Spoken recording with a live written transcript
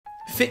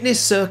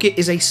Fitness Circuit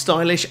is a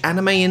stylish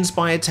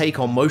anime-inspired take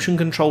on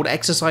motion-controlled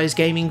exercise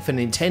gaming for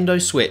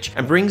Nintendo Switch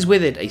and brings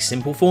with it a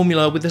simple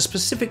formula with a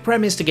specific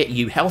premise to get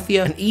you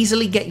healthier and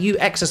easily get you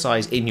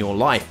exercise in your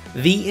life.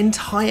 The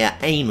entire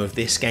aim of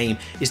this game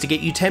is to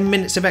get you 10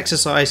 minutes of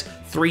exercise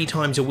 3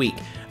 times a week,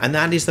 and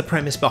that is the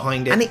premise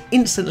behind it, and it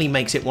instantly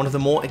makes it one of the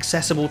more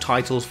accessible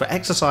titles for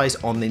exercise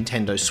on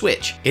Nintendo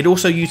Switch. It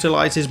also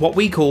utilizes what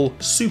we call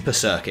super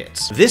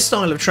circuits. This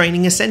style of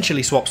training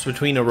essentially swaps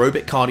between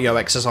aerobic cardio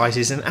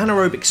exercises and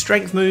anaerobic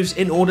strength moves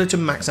in order to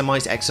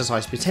maximize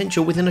exercise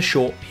potential within a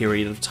short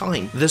period of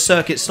time. The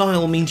circuit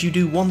style means you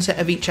do 1 set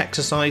of each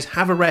exercise,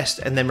 have a rest,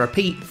 and then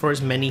repeat for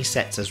as many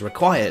sets as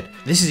required.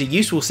 This is a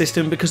useful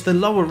system because the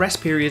lower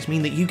rest periods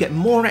mean that you get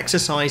more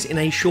exercise in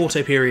a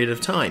shorter period of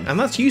time, and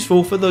that's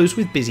useful for those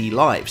with busy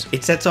lives.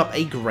 It sets up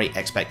a great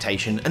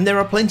expectation, and there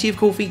are plenty of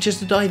cool features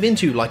to dive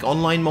into, like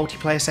online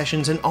multiplayer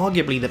sessions and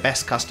arguably the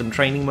best custom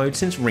training mode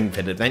since Ring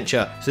Fit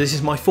Adventure. So this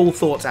is my full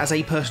thoughts as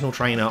a personal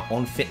trainer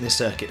on Fitness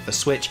Circuit for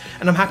Switch,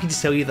 and I'm happy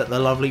to tell you that the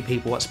lovely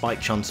people at Spike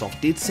Chunsoft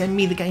did send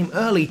me the game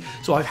early,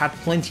 so I've had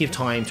plenty of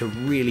time to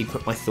really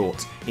put my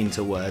thoughts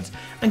into words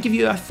and give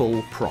you a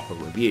full proper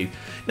review.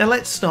 Now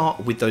let's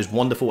start with those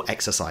wonderful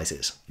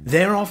exercises.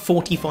 There are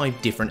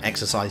 45 different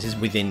exercises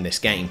within this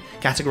game,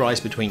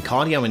 categorized between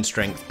cardio and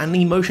strength, and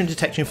the motion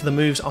detection for the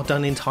moves are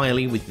done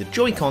entirely with the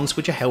Joy-Cons,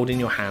 which are held in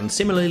your hand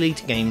similarly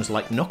to games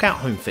like Knockout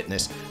Home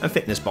Fitness and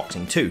Fitness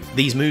Boxing 2.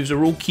 These moves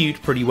are all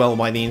cued pretty well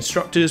by the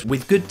instructors,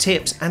 with good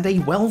tips and a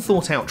well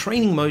thought out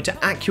training mode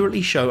to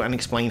accurately show and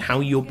explain how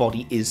your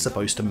body is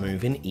supposed to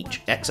move in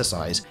each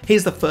exercise.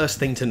 Here's the first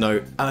thing to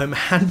note,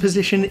 hand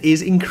position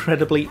is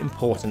incredibly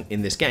important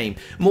in this game,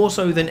 more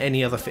so than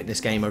any other fitness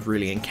game I've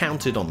really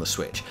encountered on the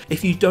Switch.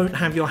 If you don't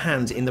have your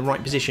hands in the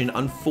right position,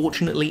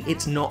 unfortunately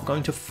it's not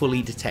going to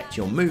fully detect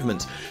your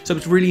movements, so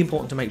it's really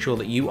important to make sure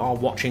that you are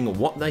watching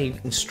what the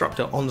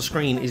instructor on the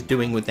screen is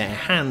doing with their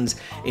hands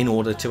in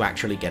order to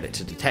actually get it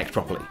to detect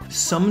properly.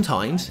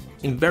 Sometimes,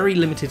 in very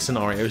limited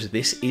scenarios,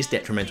 this is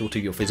detrimental to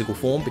your physical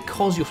form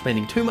because you're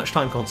spending too much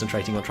time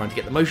concentrating on trying to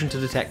get the motion to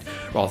detect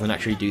rather than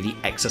actually do the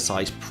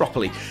exercise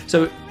properly.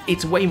 So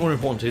it's way more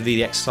important to do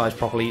the exercise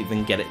properly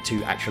than get it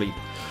to actually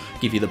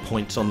give you the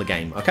points on the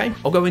game, okay?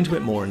 I'll go into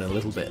it more in a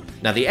little bit.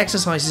 Now the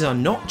exercises are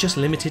not just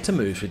limited to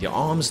moves with your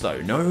arms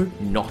though, no,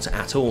 not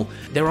at all.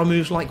 There are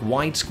moves like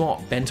wide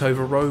squat, bent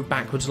over row,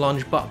 backwards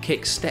lunge, butt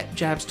kicks, step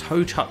jabs,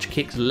 toe touch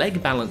kicks,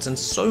 leg balance, and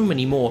so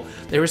many more.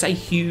 There is a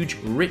huge,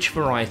 rich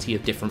variety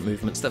of different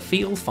movements that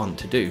feel fun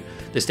to do.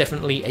 There's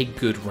definitely a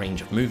good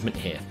range of movement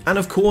here. And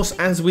of course,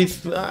 as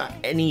with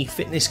any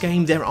fitness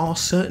game, there are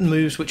certain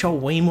moves which are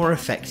way more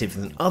effective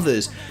than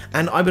others,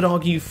 and I would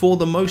argue for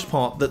the most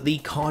part that the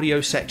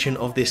cardio section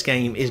of this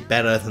game is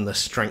better than the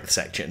strength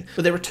section,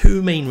 but there are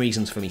 2 main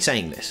reasons for me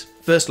saying this.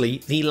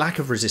 Firstly, the lack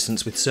of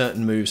resistance with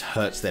certain moves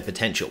hurts their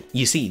potential.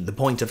 You see, the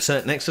point of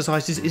certain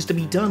exercises is to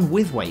be done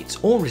with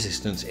weights or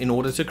resistance in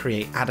order to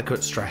create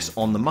adequate stress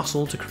on the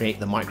muscle to create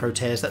the micro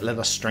tears that let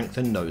us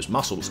strengthen those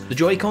muscles. The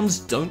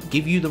Joy-Cons don't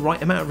give you the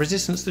right amount of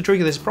resistance to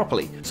trigger this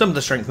properly. Some of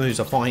the strength moves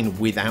are fine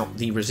without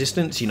the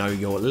resistance, you know,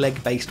 your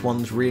leg-based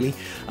ones really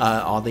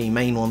are the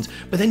main ones,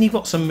 but then you've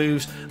got some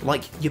moves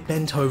like your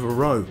bent over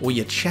row or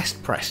your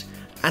chest press,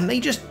 and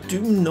they just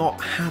do not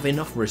have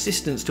enough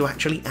resistance to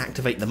actually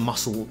activate the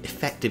muscle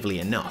effectively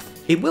enough.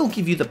 It will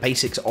give you the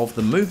basics of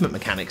the movement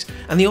mechanics,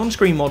 and the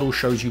on-screen model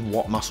shows you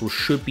what muscles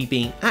should be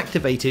being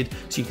activated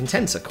so you can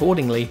tense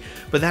accordingly,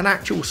 but that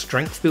actual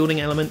strength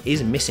building element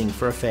is missing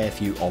for a fair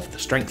few of the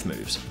strength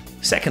moves.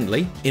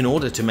 Secondly, in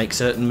order to make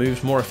certain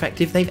moves more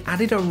effective, they've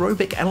added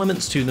aerobic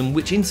elements to them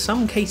which in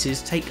some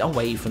cases take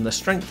away from the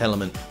strength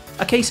element.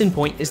 A case in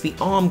point is the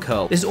arm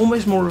curl. There's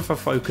almost more of a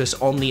focus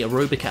on the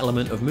aerobic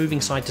element of moving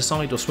side to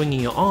side or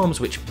swinging your arms,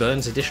 which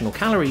burns additional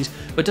calories,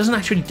 but doesn't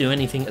actually do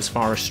anything as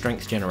far as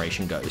strength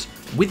generation goes.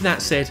 With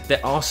that said,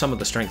 there are some of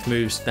the strength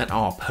moves that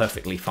are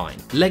perfectly fine.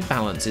 Leg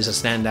balance is a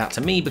standout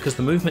to me because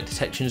the movement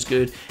detection is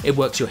good, it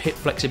works your hip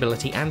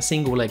flexibility and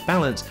single leg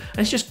balance, and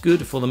it's just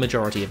good for the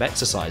majority of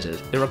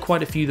exercises. There are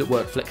quite a few that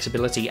work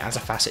flexibility as a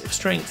facet of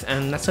strength,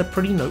 and that's a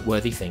pretty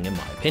noteworthy thing in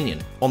my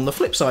opinion. On the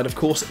flip side, of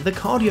course, the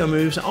cardio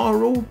moves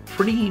are all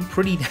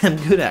pretty damn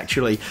good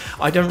actually.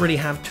 I don't really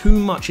have too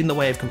much in the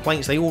way of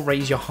complaints. They all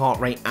raise your heart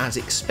rate as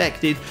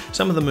expected.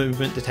 Some of the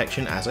movement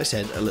detection, as I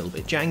said, a little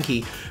bit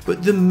janky,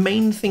 but the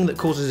main thing that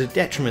causes a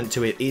detriment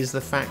to it is the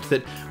fact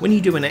that when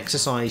you do an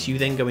exercise, you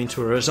then go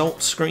into a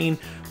results screen,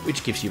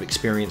 which gives you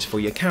experience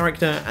for your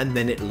character, and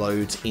then it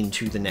loads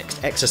into the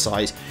next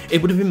exercise.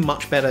 It would have been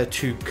much better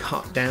to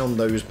cut down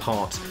those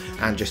parts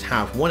and just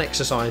have one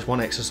exercise,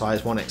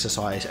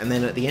 and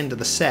then at the end of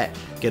the set,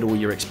 get all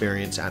your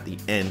experience at the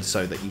end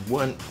so that you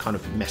weren't kind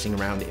of messing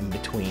around in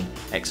between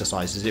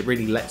exercises. It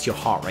really lets your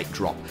heart rate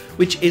drop,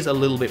 which is a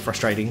little bit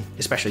frustrating,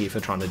 especially if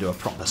you're trying to do a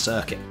proper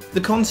circuit. The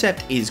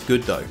concept is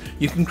good though.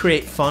 You can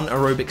create fun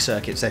aerobic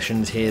circuit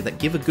sessions here that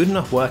give a good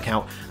enough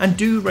workout and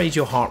do raise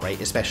your heart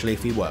rate, especially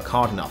if you work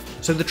hard enough.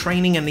 So the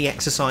training and the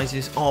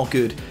exercises are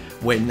good,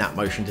 when that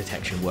motion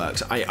detection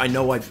works. I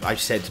know I've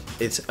said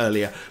it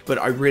earlier, but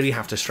I really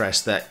have to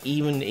stress that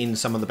even in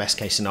some of the best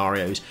case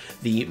scenarios,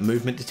 the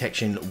movement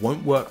detection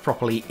won't work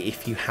properly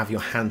if you have your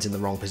hands in the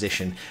wrong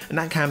position, and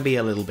that can be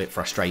a little bit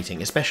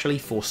frustrating, especially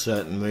for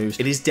certain moves.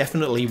 It is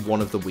definitely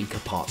one of the weaker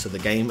parts of the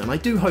game, and I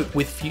do hope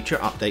with future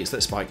updates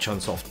that Spike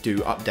Chunsoft do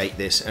update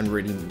this and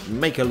really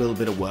make a little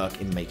bit of work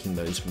in making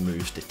those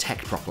moves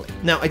detect properly.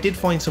 Now, I did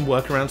find some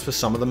workarounds for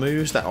some of the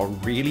moves that are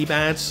really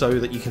bad so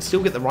that you can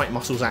still get the right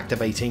muscles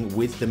activating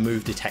with the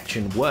move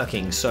detection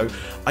working, so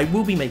I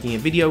will be making a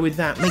video with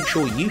that. Make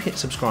sure you hit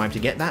subscribe to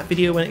get that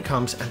video when it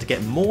comes and to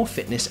get more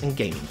fitness and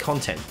gaming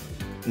content.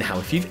 Now,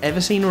 if you've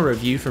ever seen a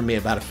review from me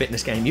about a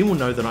fitness game, you will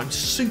know that I'm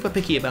super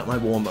picky about my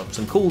warm-ups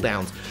and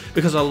cooldowns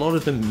because a lot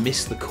of them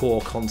miss the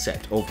core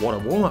concept of what a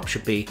warm-up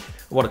should be,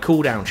 what a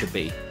cooldown should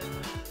be.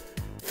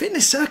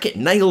 Fitness Circuit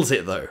nails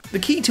it though. The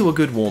key to a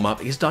good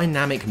warm-up is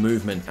dynamic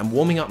movement and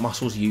warming up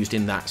muscles used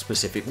in that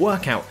specific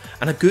workout,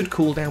 and a good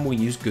cooldown will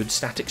use good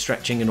static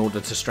stretching in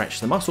order to stretch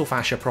the muscle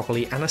fascia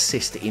properly and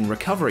assist in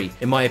recovery.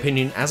 In my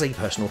opinion, as a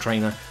personal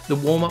trainer, the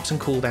warm-ups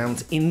and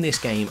cooldowns in this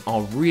game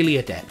are really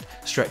adept,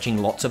 stretching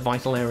lots of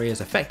vital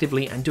areas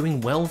effectively and doing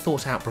well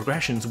thought out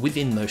progressions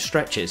within those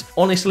stretches.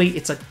 Honestly,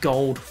 it's a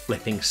gold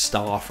flipping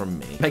star from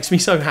me. It makes me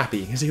so happy.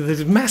 You can see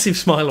there's a massive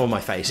smile on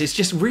my face. It's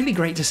just really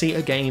great to see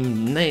a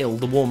game nail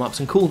the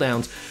warm-ups and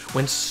cooldowns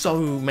when so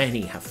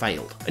many have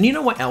failed. And you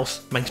know what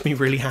else makes me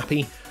really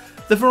happy?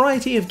 The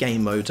variety of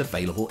game modes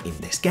available in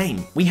this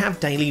game. We have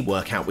daily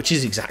workout, which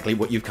is exactly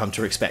what you've come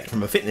to expect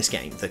from a fitness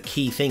game. The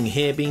key thing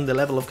here being the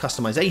level of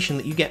customization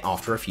that you get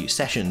after a few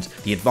sessions.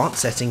 The advanced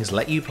settings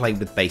let you play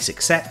with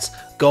basic sets,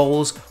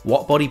 goals,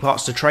 what body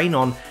parts to train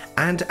on,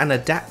 and an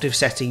adaptive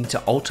setting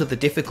to alter the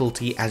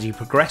difficulty as you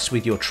progress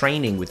with your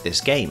training with this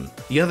game.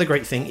 The other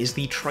great thing is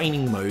the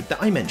training mode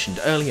that I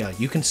mentioned earlier.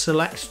 You can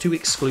select to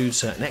exclude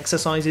certain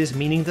exercises,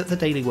 meaning that the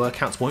daily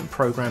workouts won't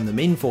program them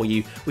in for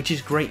you, which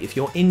is great if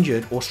you're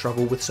injured or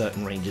struggle with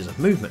certain ranges of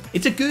movement.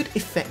 It's a good,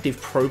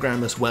 effective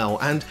program as well,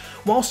 and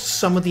whilst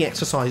some of the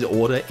exercise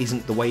order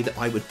isn't the way that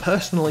I would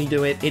personally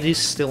do it, it is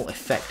still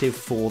effective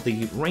for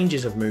the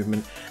ranges of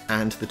movement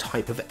and the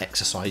type of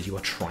exercise you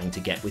are trying to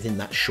get within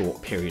that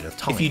short period of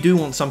time. If you do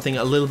want something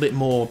a little bit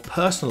more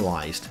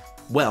personalized,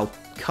 well,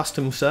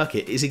 Custom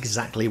Circuit is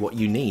exactly what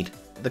you need.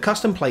 The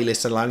custom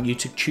playlists allow you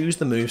to choose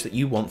the moves that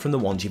you want from the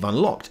ones you've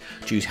unlocked,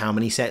 choose how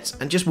many sets,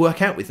 and just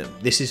work out with them.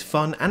 This is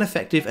fun and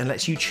effective and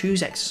lets you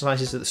choose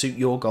exercises that suit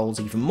your goals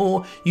even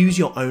more, use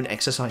your own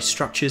exercise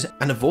structures,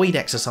 and avoid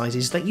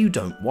exercises that you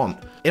don't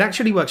want. It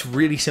actually works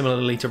really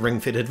similarly to Ring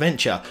Fit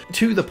Adventure,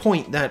 to the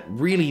point that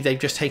really they've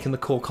just taken the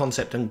core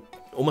concept and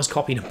almost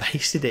copied and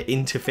pasted it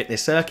into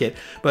Fitness Circuit,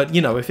 but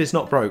you know, if it's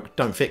not broke,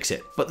 don't fix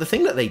it. But the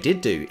thing that they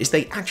did do is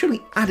they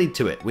actually added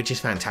to it, which is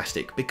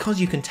fantastic,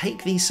 because you can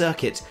take these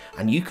circuits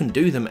and you can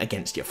do them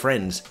against your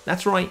friends.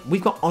 That's right,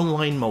 we've got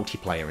online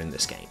multiplayer in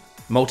this game.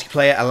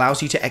 Multiplayer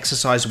allows you to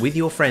exercise with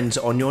your friends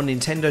on your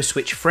Nintendo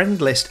Switch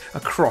friend list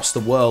across the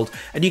world,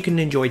 and you can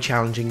enjoy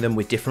challenging them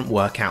with different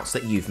workouts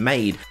that you've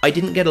made. I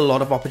didn't get a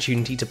lot of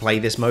opportunity to play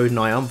this mode, and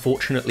I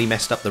unfortunately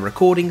messed up the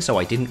recording, so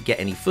I didn't get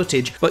any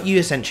footage, but you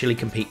essentially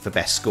compete for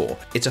best score.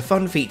 It's a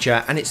fun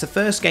feature, and it's the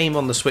first game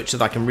on the Switch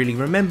that I can really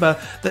remember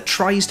that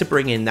tries to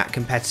bring in that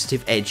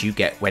competitive edge you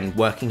get when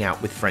working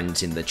out with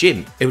friends in the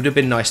gym. It would have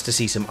been nice to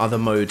see some other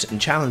modes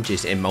and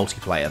challenges in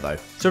multiplayer though.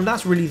 So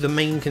that's really the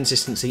main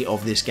consistency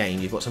of this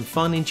game. You've got some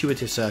fun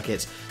intuitive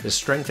circuits, there's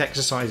strength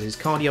exercises,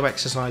 cardio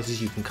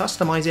exercises, you can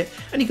customize it,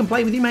 and you can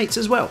play with your mates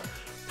as well.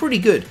 Pretty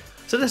good.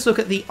 So let's look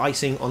at the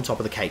icing on top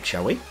of the cake,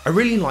 shall we? I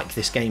really like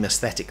this game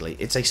aesthetically.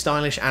 It's a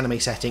stylish anime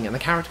setting and the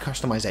character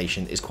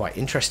customization is quite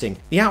interesting.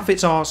 The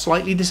outfits are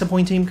slightly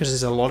disappointing because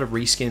there's a lot of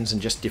reskins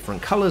and just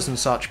different colours and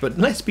such, but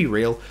let's be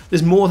real,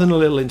 there's more than a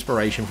little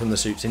inspiration from the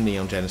suits in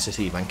Neon Genesis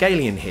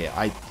Evangelion here.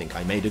 I think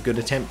I made a good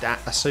attempt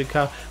at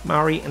Asuka,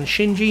 Mari and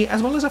Shinji,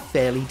 as well as a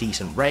fairly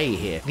decent Rei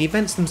here. The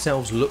events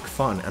themselves look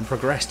fun and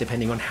progress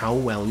depending on how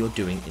well you're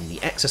doing in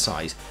the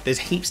exercise. There's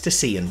heaps to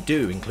see and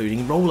do,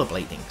 including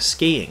rollerblading,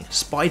 skiing,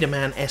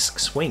 Spider-Man-esque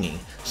swinging,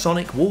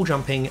 Sonic wall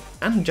jumping,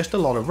 and just a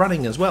lot of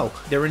running as well.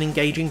 They're an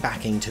engaging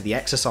backing to the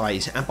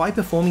exercise, and by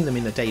performing them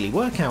in a daily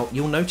workout,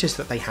 you'll notice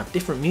that they have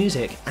different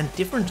music and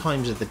different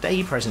times of the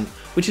day present,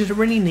 which is a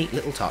really neat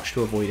little touch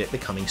to avoid it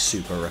becoming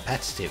super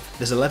repetitive.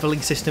 There's a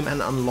leveling system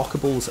and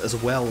unlockables as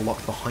well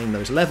locked behind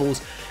those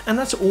levels, and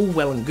that's all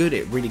well and good.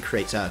 It really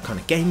creates a kind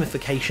of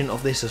gamification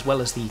of this, as well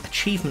as the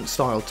achievement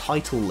style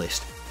title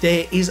list.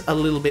 There is a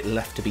little bit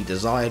left to be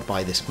desired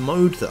by this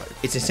mode though.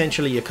 It's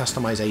essentially your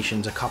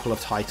customizations, a couple of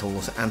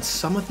titles, and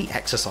some of the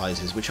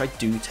exercises, which I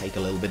do take a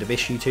little bit of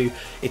issue to.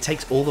 It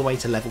takes all the way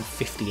to level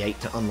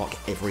 58 to unlock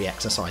every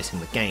exercise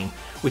in the game,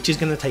 which is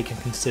going to take a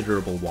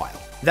considerable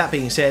while. That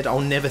being said, I'll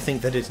never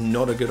think that it's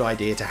not a good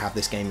idea to have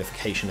this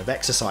gamification of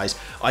exercise.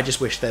 I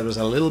just wish there was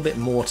a little bit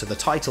more to the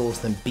titles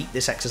than beat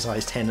this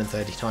exercise 10 and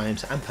 30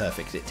 times and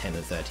perfect it 10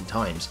 and 30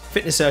 times.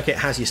 Fitness Circuit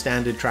has your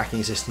standard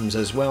tracking systems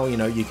as well. You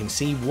know, you can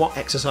see what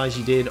exercise exercise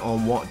you did,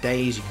 on what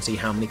days, you can see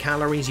how many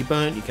calories you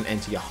burnt, you can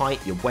enter your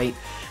height, your weight,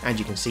 and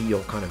you can see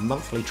your kind of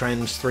monthly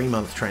trends,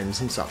 3-month trends,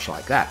 and such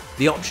like that.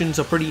 The options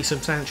are pretty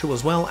substantial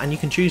as well, and you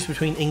can choose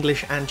between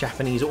English and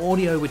Japanese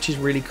audio, which is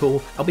really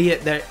cool,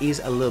 albeit there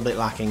is a little bit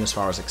lacking as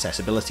far as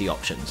accessibility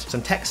options.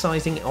 Some text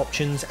sizing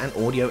options and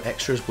audio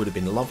extras would have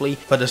been lovely,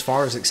 but as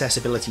far as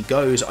accessibility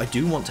goes, I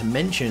do want to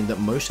mention that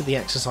most of the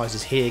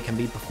exercises here can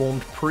be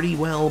performed pretty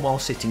well while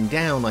sitting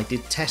down. I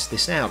did test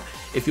this out.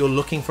 If you're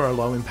looking for a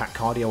low impact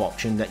cardio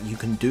option that you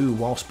can do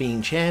whilst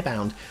being chair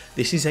bound,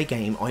 this is a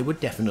game I would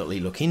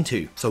definitely look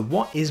into. So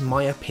what is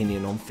my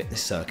opinion on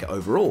Fitness Circuit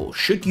overall?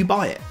 Should you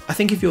buy it? I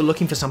think if you're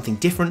looking for something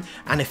different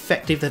and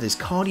effective that is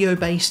cardio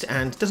based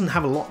and doesn't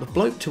have a lot of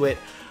bloat to it,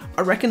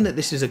 I reckon that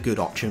this is a good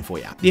option for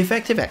you. The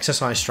effective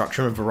exercise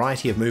structure and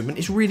variety of movement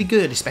is really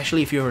good,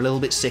 especially if you're a little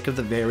bit sick of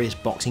the various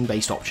boxing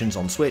based options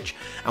on Switch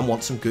and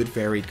want some good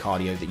varied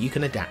cardio that you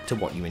can adapt to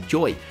what you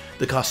enjoy.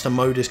 The custom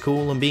mode is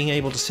cool, and being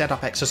able to set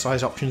up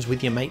exercise options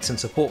with your mates and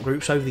support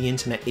groups over the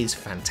internet is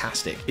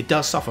fantastic. It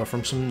does suffer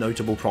from some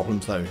notable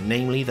problems though,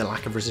 namely the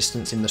lack of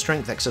resistance in the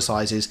strength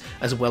exercises,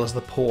 as well as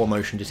the poor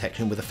motion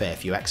detection with a fair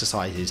few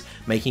exercises,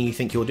 making you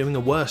think you're doing a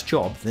worse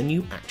job than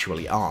you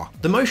actually are.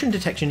 The motion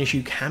detection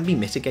issue can be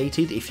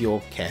mitigated if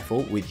you're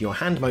careful with your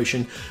hand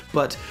motion,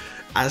 but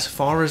as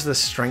far as the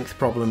strength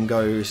problem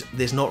goes,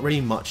 there's not really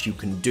much you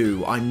can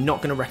do. I'm not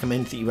going to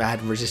recommend that you add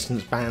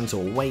resistance bands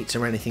or weights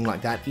or anything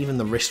like that. Even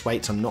the wrist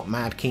weights, I'm not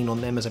mad keen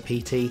on them as a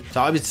PT.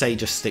 So I would say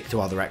just stick to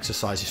other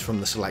exercises from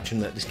the selection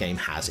that this game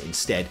has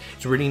instead.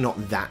 It's really not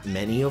that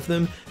many of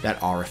them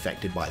that are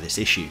affected by this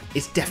issue.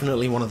 It's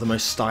definitely one of the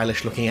most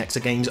stylish looking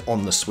EXA games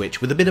on the Switch,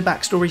 with a bit of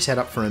backstory set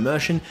up for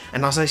immersion,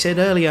 and as I said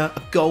earlier,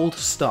 a gold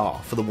star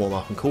for the warm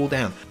up and cool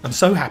down. I'm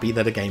so happy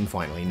that a game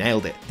finally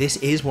nailed it. This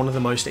is one of the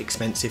most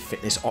expensive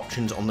fitness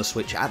options on the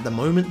Switch at the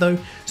moment though,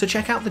 so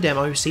check out the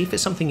demo, see if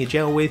it's something you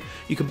gel with.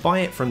 You can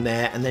buy it from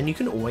there, and then you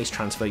can always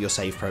transfer your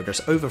save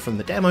progress over from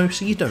the demo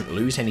so you don't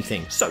lose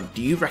anything. So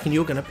do you reckon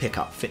you're going to pick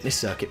up Fitness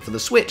Circuit for the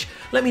Switch?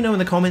 Let me know in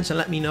the comments, and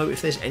let me know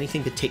if there's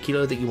anything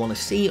particular that you want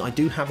to see. I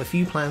do have a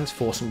few plans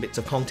for some bits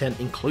of content,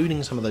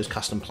 including some of those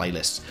custom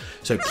playlists,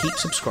 so keep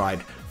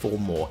subscribed for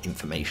more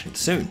information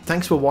soon.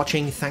 Thanks for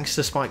watching, thanks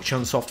to Spike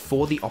Chunsoft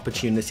for the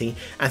opportunity,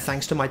 and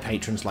thanks to my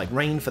patrons like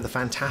Rain for the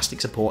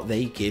fantastic support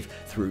they give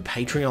through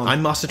Patreon.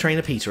 I'm Master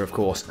Trainer Peter, of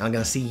course, and I'm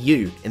going to see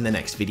you in the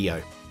next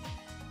video.